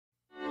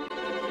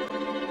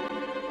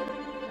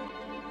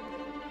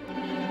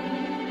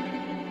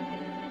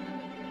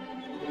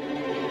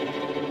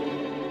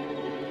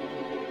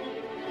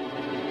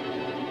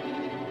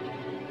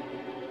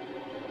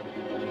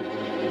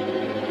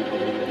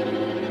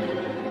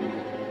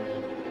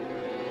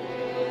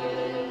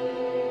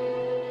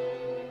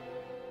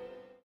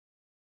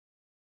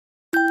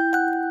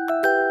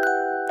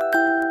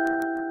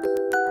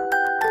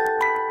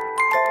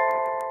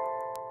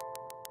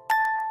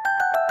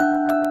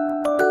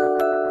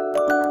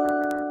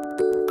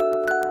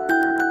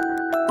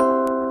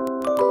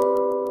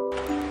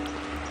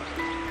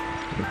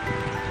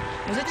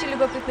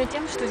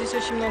что здесь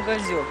очень много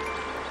озер.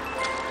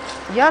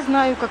 Я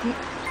знаю 5 по каждому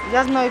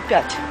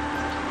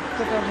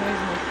из них.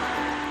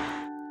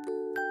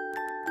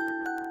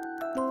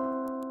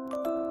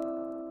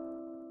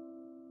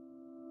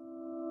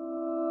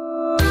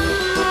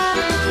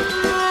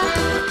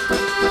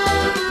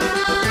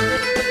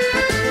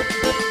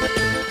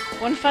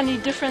 One funny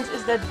difference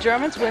is that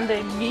Germans, when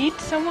they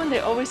meet someone, they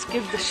always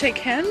give the shake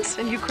hands,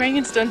 and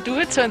Ukrainians don't do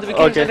it. So in the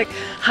beginning, they're like,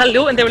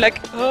 "Hello," and they were like,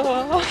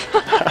 "Oh."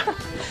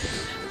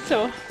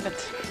 So, but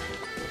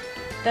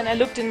then I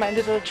looked in my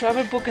little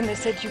travel book, and they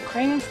said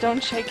Ukrainians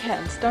don't shake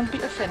hands. Don't be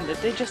offended.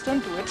 They just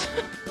don't do it.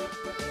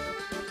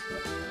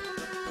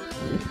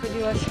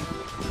 Приходилось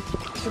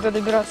сюда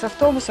добираться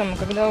автобусом,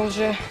 когда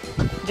уже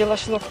дело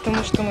шло к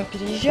тому, что мы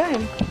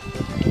переезжаем.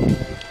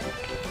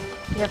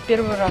 Я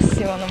первый раз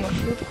села на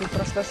маршрутку и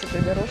прошла с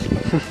этой дорожкой.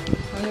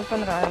 Мне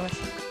понравилось.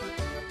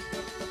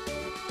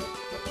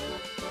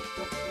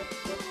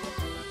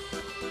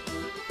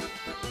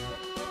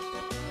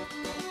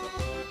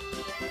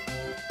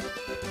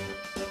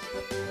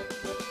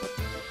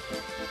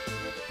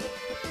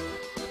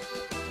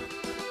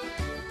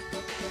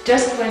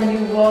 Just when you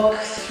walk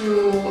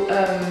through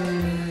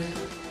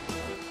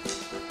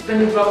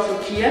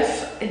Kiev,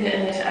 I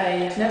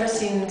have never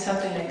seen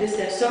something like this.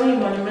 There are so many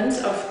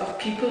monuments of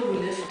people who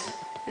lived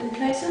in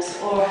places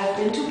or have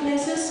been to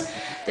places.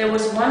 There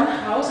was one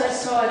house I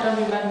saw, I don't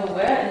remember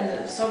where, in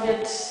the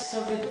Soviet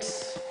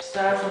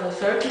style from the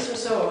 30s or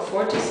so, or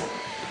 40s,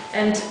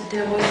 and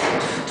there was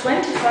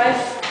 25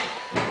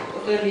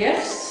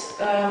 reliefs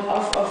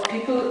of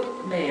people,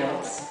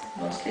 males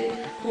mostly,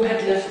 who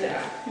had lived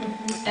there.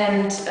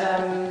 And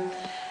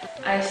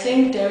I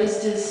think there is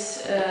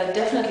this,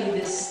 definitely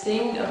this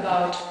thing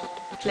about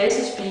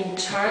places being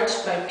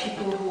charged by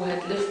people who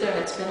had lived there,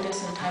 had spent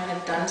some time,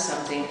 had done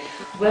something.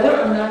 Whether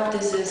or not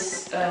this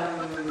is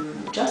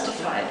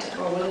justified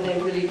or whether they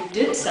really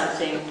did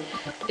something,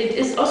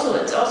 it's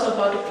also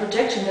about a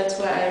projection. That's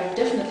why I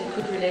definitely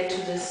could relate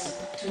to this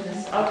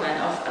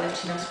outline of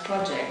Alevtina's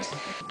project.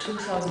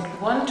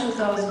 2001,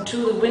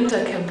 2002, the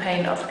winter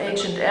campaign of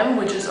H&M,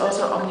 which is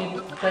also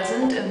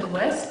omnipresent in the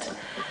West.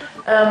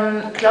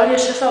 Claudia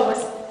Schiffer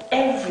was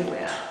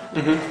everywhere,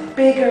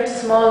 bigger,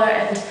 smaller,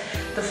 and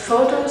the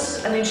photos,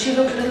 I mean, she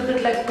looked a little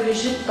bit like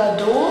Brigitte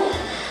Bardot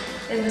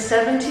in the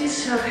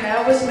 70s. Her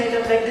hair was made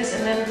up like this,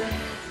 and then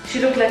she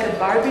looked like a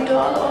Barbie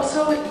doll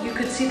also. You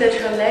could see that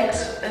her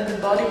legs and the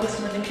body was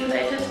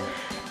manipulated,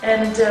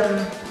 and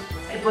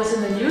it was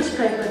in the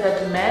newspaper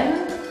that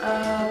men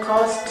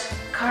caused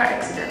car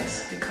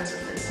accidents because of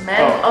this.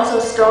 Men also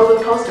stole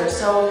the posters,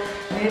 so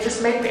I mean, it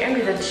just made me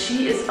angry that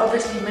she is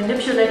obviously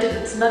manipulated,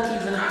 it's not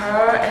even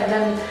her, and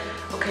then,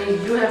 okay,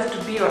 you have to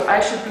be, or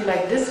I should be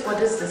like this, what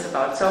is this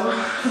about? So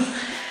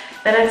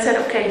then I said,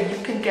 okay, you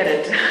can get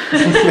it.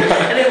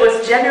 And it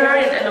was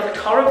January and it looked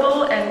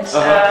horrible, and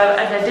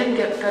I didn't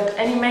get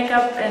any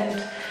makeup,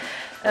 and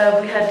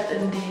we had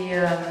in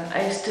the,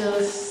 I still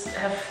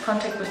have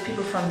contact with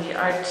people from the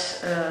art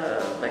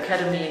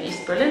academy in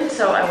East Berlin,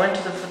 so I went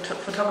to the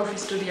photography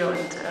studio,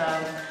 and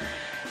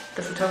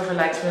the photographer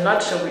likes me a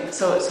lot, so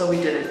we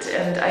did it.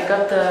 And I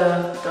got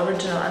the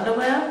original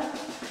underwear.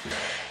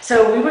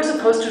 So we were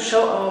supposed to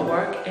show our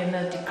work in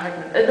a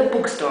department, the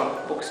bookstore,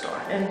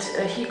 and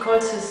he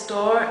calls his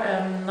store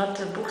not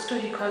a bookstore,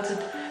 he calls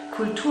it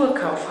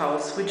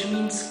Kulturkaufhaus, which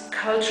means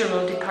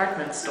cultural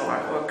department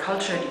store or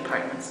culture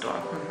department store.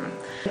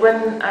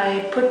 When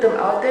I put them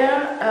out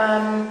there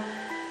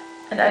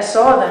and I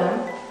saw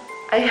them,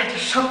 I had to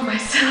shock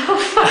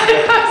myself.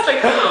 I was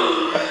like,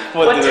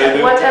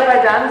 what have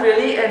I done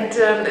really? And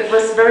it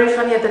was very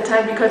funny at the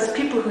time because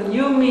people who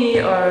knew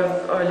me or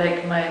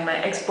like my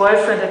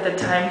ex-boyfriend at the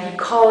time, he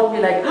called me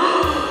like,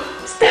 oh,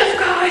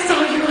 Stefka, I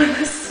saw you on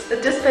this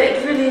display.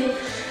 It really,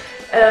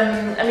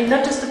 I mean,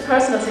 not just a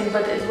personal thing,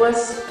 but it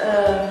was,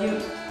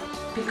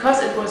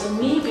 because it was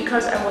me,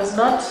 because I was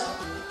not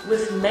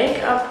with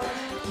makeup,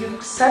 you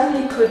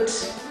suddenly could,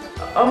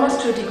 almost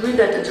to a degree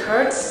that it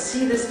hurts,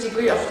 see this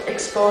degree of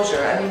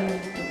exposure. I mean,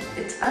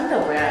 it's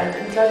underwear,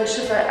 and Claudia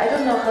Schiffer, I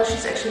don't know how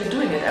she's actually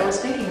doing it. I was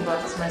thinking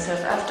about this myself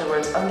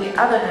afterwards. On the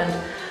other hand,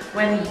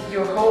 when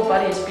your whole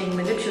body is being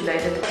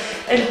manipulated,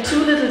 and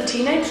two little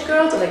teenage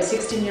girls, or like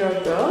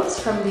 16-year-old girls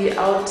from the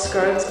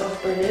outskirts of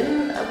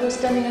Berlin were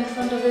standing in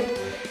front of it,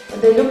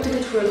 and they looked at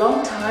it for a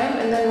long time,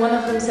 and then one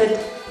of them said,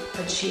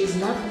 but she is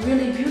not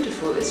really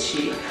beautiful, is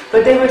she?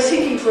 But they were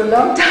thinking for a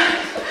long time.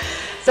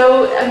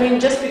 So, I mean,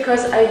 just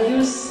because I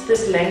use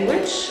this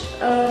language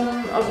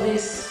of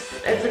this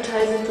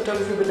advertising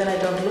photography, but then I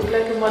don't look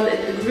like a model,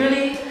 it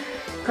really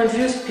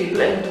confused people,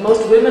 and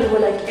most women were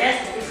like,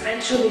 yes,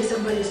 eventually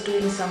somebody's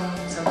doing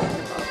something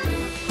about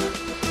me.